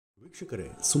ವೀಕ್ಷಕರೇ,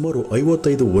 ಸುಮಾರು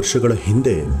 55 ವರ್ಷಗಳ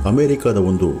ಹಿಂದೆ ಅಮೆರಿಕದ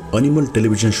ಒಂದು ಅನಿಮಲ್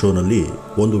ಟೆಲಿವಿಷನ್ ಶೋನಲ್ಲಿ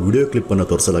ಒಂದು ವಿಡಿಯೋ ಕ್ಲಿಪ್ ಅನ್ನು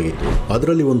ತೋರಿಸಲಾಗಿತ್ತು.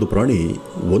 ಅದರಲ್ಲಿ ಒಂದು ಪ್ರಾಣಿ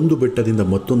ಒಂದು ಬೆಟ್ಟದಿಂದ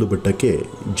ಮತ್ತೊಂದು ಬೆಟ್ಟಕ್ಕೆ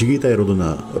ಜಿಗಿತಾ ಇರೋದನ್ನ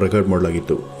ರೆಕಾರ್ಡ್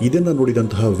ಮಾಡಲಾಗಿತ್ತು. ಇದನ್ನ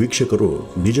ನೋಡಿದಂತಹ ವೀಕ್ಷಕರು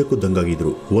ನಿಜಕ್ಕೂ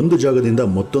ದಂಗಾಗಿದ್ರು. ಒಂದು ಜಾಗದಿಂದ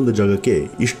ಮತ್ತೊಂದು ಜಾಗಕ್ಕೆ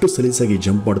ಇಷ್ಟು ಸಲೀಸಾಗಿ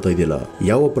ಜಂಪ್ ಮಾಡ್ತಾ ಇದೆಯಲ್ಲ,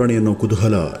 ಯಾವ ಪ್ರಾಣಿ ಅನ್ನೋ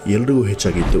ಕುತೂಹಲ ಎಲ್ರಿಗೂ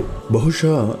ಹೆಚ್ಚಾಗಿತ್ತು.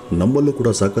 ಬಹುಶಃ ನಮ್ಮಲ್ಲೂ ಕೂಡ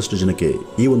ಸಾಕಷ್ಟು ಜನಕ್ಕೆ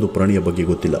ಈ ಒಂದು ಪ್ರಾಣಿಯ ಬಗ್ಗೆ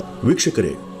ಗೊತ್ತಿಲ್ಲ.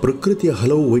 ವೀಕ್ಷಕರೇ, ಪ್ರಕೃತಿಯ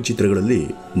ಹಲವು ವೈಚಿತ್ರ್ಯಗಳಲ್ಲಿ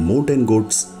ಮೌಂಟೇನ್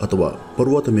ಗೋಟ್ಸ್ ಅಥವಾ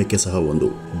ಪರ್ವತ ಮೇಕೆ ಸಹ ಒಂದು.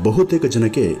 ಬಹುತೇಕ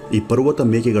ಜನಕ್ಕೆ ಈ ಪರ್ವತ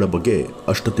ಮೇಕೆಗಳ ಬಗ್ಗೆ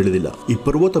ಅಷ್ಟು ತಿಳಿದಿಲ್ಲ. ಈ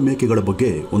ಪರ್ವತ ಮೇಕೆಗಳ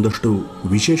ಬಗ್ಗೆ ಒಂದಷ್ಟು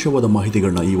ವಿಶೇಷವಾದ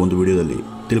ಮಾಹಿತಿಗಳನ್ನ ಈ ಒಂದು ವಿಡಿಯೋದಲ್ಲಿ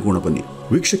ತಿಳ್ಕೋಣ ಬನ್ನಿ.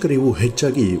 ವೀಕ್ಷಕರು, ಇವು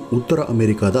ಹೆಚ್ಚಾಗಿ ಉತ್ತರ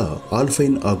ಅಮೆರಿಕಾದ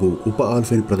ಆಲ್ಪೈನ್ ಹಾಗೂ ಉಪ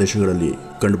ಆಲ್ಪೈನ್ ಪ್ರದೇಶಗಳಲ್ಲಿ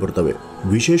ಕಂಡುಬರ್ತವೆ.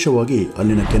 ವಿಶೇಷವಾಗಿ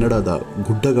ಅಲ್ಲಿನ ಕೆನಡಾದ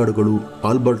ಗುಡ್ಡಗಾಡುಗಳು,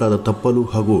 ಆಲ್ಬರ್ಟಾದ ತಪ್ಪಲು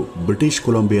ಹಾಗೂ ಬ್ರಿಟಿಷ್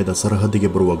ಕೊಲಂಬಿಯಾದ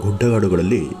ಸರಹದ್ದಿಗೆ ಬರುವ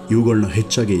ಗುಡ್ಡಗಾಡುಗಳಲ್ಲಿ ಇವುಗಳನ್ನ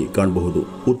ಹೆಚ್ಚಾಗಿ ಕಾಣಬಹುದು.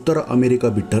 ಉತ್ತರ ಅಮೆರಿಕ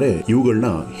ಬಿಟ್ಟರೆ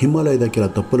ಇವುಗಳನ್ನ ಹಿಮಾಲಯದ ಕೆಲ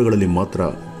ತಪ್ಪಲುಗಳಲ್ಲಿ ಮಾತ್ರ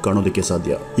ಕಾಣೋದಕ್ಕೆ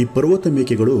ಸಾಧ್ಯ. ಈ ಪರ್ವತ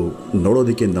ಮೇಕೆಗಳು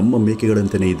ನೋಡೋದಕ್ಕೆ ನಮ್ಮ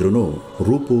ಮೇಕೆಗಳಂತೆಯೇ ಇದ್ರೂ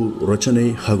ರೂಪು, ರಚನೆ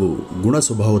ಹಾಗೂ ಗುಣ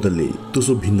ಸ್ವಭಾವದಲ್ಲಿ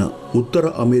ತುಸು ಭಿನ್ನ. ಉತ್ತರ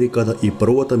ಅಮೆರಿಕದ ಈ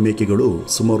ಪರ್ವತ ಮೇಕೆಗಳು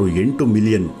ಸುಮಾರು 8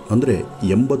 ಮಿಲಿಯನ್ ಅಂದ್ರೆ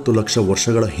 80 ಲಕ್ಷ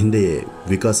ವರ್ಷಗಳ ಹಿಂದೆಯೇ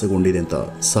ವಿಕಾಸಗೊಂಡಿದೆ ಅಂತ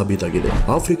ಸಾಬೀತಾಗಿದೆ.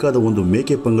 ಆಫ್ರಿಕಾದ ಒಂದು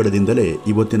ಮೇಕೆ ಪಂಗಡದಿಂದಲೇ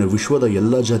ಇವತ್ತಿನ ವಿಶ್ವದ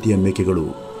ಎಲ್ಲಾ ಜಾತಿಯ ಮೇಕೆಗಳು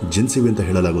ಜನಿಸಿವೆ ಅಂತ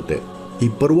ಹೇಳಲಾಗುತ್ತೆ. ಈ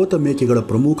ಪರ್ವತ ಮೇಕೆಗಳ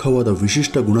ಪ್ರಮುಖವಾದ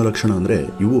ವಿಶಿಷ್ಟ ಗುಣಲಕ್ಷಣ ಅಂದ್ರೆ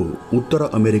ಇವು ಉತ್ತರ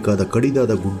ಅಮೆರಿಕದ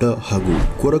ಕಡಿದಾದ ಗುಡ್ಡ ಹಾಗೂ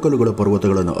ಕೊರಕಲುಗಳ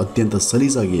ಪರ್ವತಗಳನ್ನು ಅತ್ಯಂತ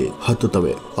ಸಲೀಸಾಗಿ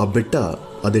ಹತ್ತುತ್ತವೆ. ಆ ಬೆಟ್ಟ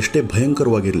ಅದೆಷ್ಟೇ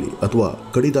ಭಯಂಕರವಾಗಿರಲಿ ಅಥವಾ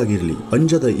ಕಡಿದಾಗಿರಲಿ,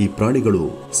 ಅಂಜದ ಈ ಪ್ರಾಣಿಗಳು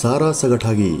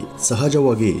ಸಾರಾಸಗಟಾಗಿ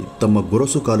ಸಹಜವಾಗಿ ತಮ್ಮ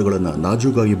ಗೊರಸು ಕಾಲುಗಳನ್ನು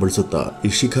ನಾಜೂಕಾಗಿ ಬಳಸುತ್ತಾ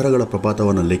ಈ ಶಿಖರಗಳ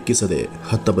ಪ್ರಪಾತವನ್ನು ಲೆಕ್ಕಿಸದೆ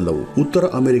ಹತ್ತಬಲ್ಲವು. ಉತ್ತರ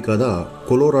ಅಮೆರಿಕದ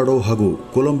ಕೊಲೊರಾಡೋ ಹಾಗೂ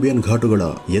ಕೊಲಂಬಿಯನ್ ಘಾಟುಗಳ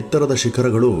ಎತ್ತರದ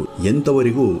ಶಿಖರಗಳು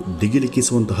ಎಂತವರಿಗೂ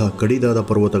ದಿಗಿಲಿಕ್ಕಿಸುವಂತಹ ಕಡಿದಾದ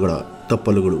ಪರ್ವತಗಳ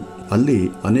ತಪ್ಪಲುಗಳು. ಅಲ್ಲಿ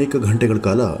ಅನೇಕ ಗಂಟೆಗಳ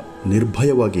ಕಾಲ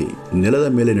ನಿರ್ಭಯವಾಗಿ ನೆಲದ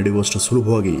ಮೇಲೆ ನಡೆಯುವಷ್ಟು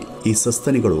ಸುಲಭವಾಗಿ ಈ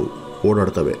ಸಸ್ತನಿಗಳು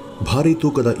ಓಡಾಡ್ತವೆ. ಭಾರಿ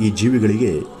ತೂಕದ ಈ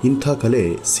ಜೀವಿಗಳಿಗೆ ಇಂಥ ಕಲೆ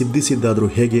ಸಿದ್ಧಿಸಿದ್ದಾದ್ರೂ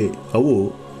ಹೇಗೆ, ಅವು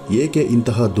ಏಕೆ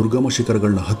ಇಂತಹ ದುರ್ಗಮ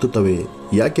ಶಿಖರಗಳನ್ನ ಹತ್ತುತ್ತವೆ,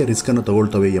 ಯಾಕೆ ರಿಸ್ಕ್ ಅನ್ನು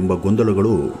ತಗೊಳ್ತವೆ ಎಂಬ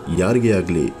ಗೊಂದಲಗಳು ಯಾರಿಗೇ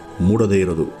ಆಗಲಿ ಮೂಡದೇ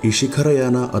ಇರೋದು. ಈ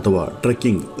ಶಿಖರಯಾನ ಅಥವಾ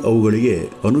ಟ್ರೆಕ್ಕಿಂಗ್ ಅವುಗಳಿಗೆ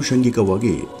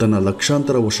ಅನುಷಂಗಿಕವಾಗಿ ತನ್ನ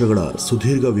ಲಕ್ಷಾಂತರ ವರ್ಷಗಳ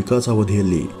ಸುದೀರ್ಘ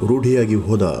ವಿಕಾಸಾವಧಿಯಲ್ಲಿ ರೂಢಿಯಾಗಿ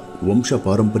ಹೋದ ವಂಶ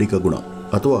ಪಾರಂಪರಿಕ ಗುಣ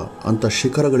ಅಥವಾ ಅಂತ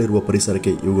ಶಿಖರಗಳಿರುವ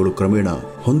ಪರಿಸರಕ್ಕೆ ಇವುಗಳು ಕ್ರಮೇಣ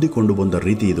ಹೊಂದಿಕೊಂಡು ಬಂದ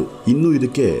ರೀತಿ ಇದು. ಇನ್ನು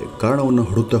ಇದಕ್ಕೆ ಕಾರಣವನ್ನು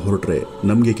ಹುಡುಕ್ತಾ ಹೊರಟ್ರೆ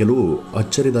ನಮಗೆ ಕೆಲವು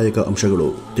ಅಚ್ಚರಿದಾಯಕ ಅಂಶಗಳು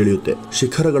ತಿಳಿಯುತ್ತೆ.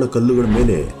 ಶಿಖರಗಳ ಕಲ್ಲುಗಳ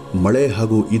ಮೇಲೆ ಮಳೆ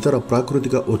ಹಾಗೂ ಇತರ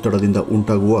ಪ್ರಾಕೃತಿಕ ಒತ್ತಡದಿಂದ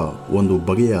ಉಂಟಾಗುವ ಒಂದು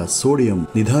ಬಗೆಯ ಸೋಡಿಯಂ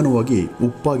ನಿಧಾನವಾಗಿ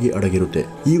ಉಪ್ಪಾಗಿ ಅಡಗಿರುತ್ತೆ.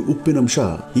 ಈ ಉಪ್ಪಿನಂಶ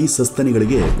ಈ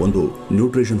ಸಸ್ತನಿಗಳಿಗೆ ಒಂದು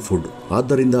ನ್ಯೂಟ್ರಿಷನ್ ಫುಡ್.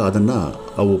 ಆದ್ದರಿಂದ ಅದನ್ನ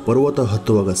ಅವು ಪರ್ವತ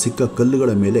ಹತ್ತುವಾಗ ಸಿಕ್ಕ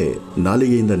ಕಲ್ಲುಗಳ ಮೇಲೆ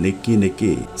ನಾಲಿಗೆಯಿಂದ ನೆಕ್ಕಿ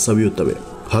ನೆಕ್ಕಿ ಸವಿಯುತ್ತವೆ.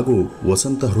 ಹಾಗೂ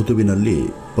ವಸಂತ ಋತುವಿನಲ್ಲಿ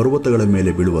ಪರ್ವತಗಳ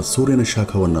ಮೇಲೆ ಬೀಳುವ ಸೂರ್ಯನ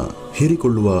ಶಾಖವನ್ನ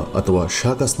ಹೀರಿಕೊಳ್ಳುವ ಅಥವಾ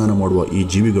ಶಾಖ ಸ್ನಾನ ಮಾಡುವ ಈ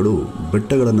ಜೀವಿಗಳು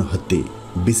ಬೆಟ್ಟಗಳನ್ನು ಹತ್ತಿ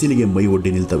ಬಿಸಿಲಿಗೆ ಮೈ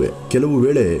ಒಡ್ಡಿ ನಿಲ್ತವೆ. ಕೆಲವು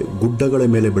ವೇಳೆ ಗುಡ್ಡಗಳ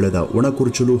ಮೇಲೆ ಬೆಳೆದ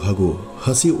ಒಣಕುರುಚಲು ಹಾಗೂ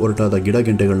ಹಸಿ ಒರಟಾದ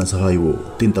ಗಿಡಗೆಂಟೆಗಳನ್ನ ಸಹ ಇವು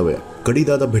ತಿಂತವೆ.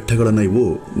 ಕಡಿದಾದ ಬೆಟ್ಟಗಳನ್ನ ಇವು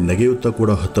ನೆಗೆಯುತ್ತಾ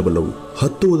ಕೂಡ ಹತ್ತಬಲ್ಲವು.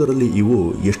 ಹತ್ತುವುದರಲ್ಲಿ ಇವು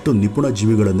ಎಷ್ಟು ನಿಪುಣ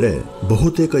ಜೀವಿಗಳಂದ್ರೆ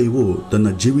ಬಹುತೇಕ ಇವು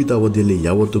ತನ್ನ ಜೀವಿತಾವಧಿಯಲ್ಲಿ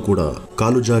ಯಾವತ್ತೂ ಕೂಡ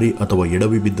ಕಾಲು ಜಾರಿ ಅಥವಾ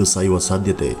ಎಡವಿ ಬಿದ್ದು ಸಾಯುವ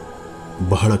ಸಾಧ್ಯತೆ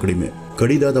ಬಹಳ ಕಡಿಮೆ.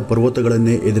 ಕಡಿದಾದ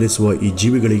ಪರ್ವತಗಳನ್ನೇ ಎದುರಿಸುವ ಈ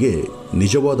ಜೀವಿಗಳಿಗೆ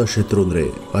ನಿಜವಾದ ಶತ್ರು ಅಂದ್ರೆ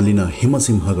ಅಲ್ಲಿನ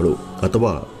ಹಿಮಸಿಂಹಗಳು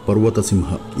ಅಥವಾ ಪರ್ವತ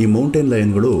ಸಿಂಹ. ಈ ಮೌಂಟೇನ್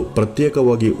ಲಯನ್ಗಳು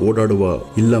ಪ್ರತ್ಯೇಕವಾಗಿ ಓಡಾಡುವ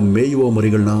ಇಲ್ಲ ಮೇಯುವ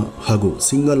ಮರಿಗಳನ್ನ ಹಾಗೂ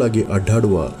ಸಿಂಗಲ್ ಆಗಿ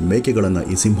ಅಡ್ಡಾಡುವ ಮೇಕೆಗಳನ್ನ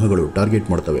ಈ ಸಿಂಹಗಳು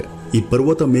ಟಾರ್ಗೆಟ್ ಮಾಡ್ತವೆ. ಈ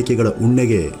ಪರ್ವತ ಮೇಕೆಗಳ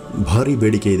ಉಣ್ಣೆಗೆ ಭಾರಿ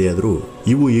ಬೇಡಿಕೆ ಇದೆಯಾದರೂ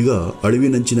ಇವು ಈಗ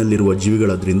ಅಳಿವಿನಂಚಿನಲ್ಲಿರುವ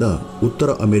ಜೀವಿಗಳಾದ್ರಿಂದ ಉತ್ತರ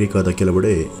ಅಮೆರಿಕದ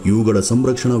ಕೆಲವೆಡೆ ಇವುಗಳ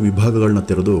ಸಂರಕ್ಷಣಾ ವಿಭಾಗಗಳನ್ನ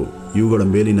ತೆರೆದು ಇವುಗಳ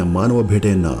ಮೇಲಿನ ಮಾನವ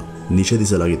ಬೇಟೆಯನ್ನ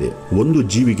ನಿಷೇಧಿಸಲಾಗಿದೆ. ಒಂದು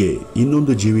ಜೀವಿಗೆ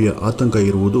ಇನ್ನೊಂದು ಜೀವಿಯ ಆತಂಕ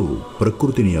ಇರುವುದು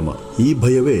ಪ್ರಕೃತಿ ನಿಯಮ. ಈ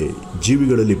ಭಯವೇ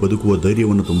ಜೀವಿಗಳಲ್ಲಿ ಬದುಕುವ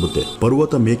ಧೈರ್ಯವನ್ನು ತುಂಬುತ್ತೆ.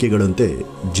 ಪರ್ವತ ಮೇಕೆಗಳಂತೆ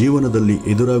ಜೀವನದಲ್ಲಿ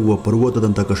ಎದುರಾಗುವ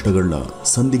ಪರ್ವತದಂತ ಕಷ್ಟಗಳನ್ನ,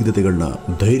 ಸಂದಿಗ್ಧತೆಗಳನ್ನ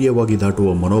ಧೈರ್ಯವಾಗಿ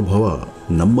ದಾಟುವ ಮನೋಭಾವ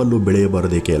ನಮ್ಮಲ್ಲೂ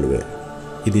ಬೆಳೆಯಬಾರದೇಕೆ ಅಲ್ವೇ?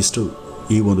 ಇದಿಷ್ಟು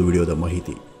ಈ ಒಂದು ವಿಡಿಯೋದ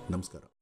ಮಾಹಿತಿ. ನಮಸ್ಕಾರ.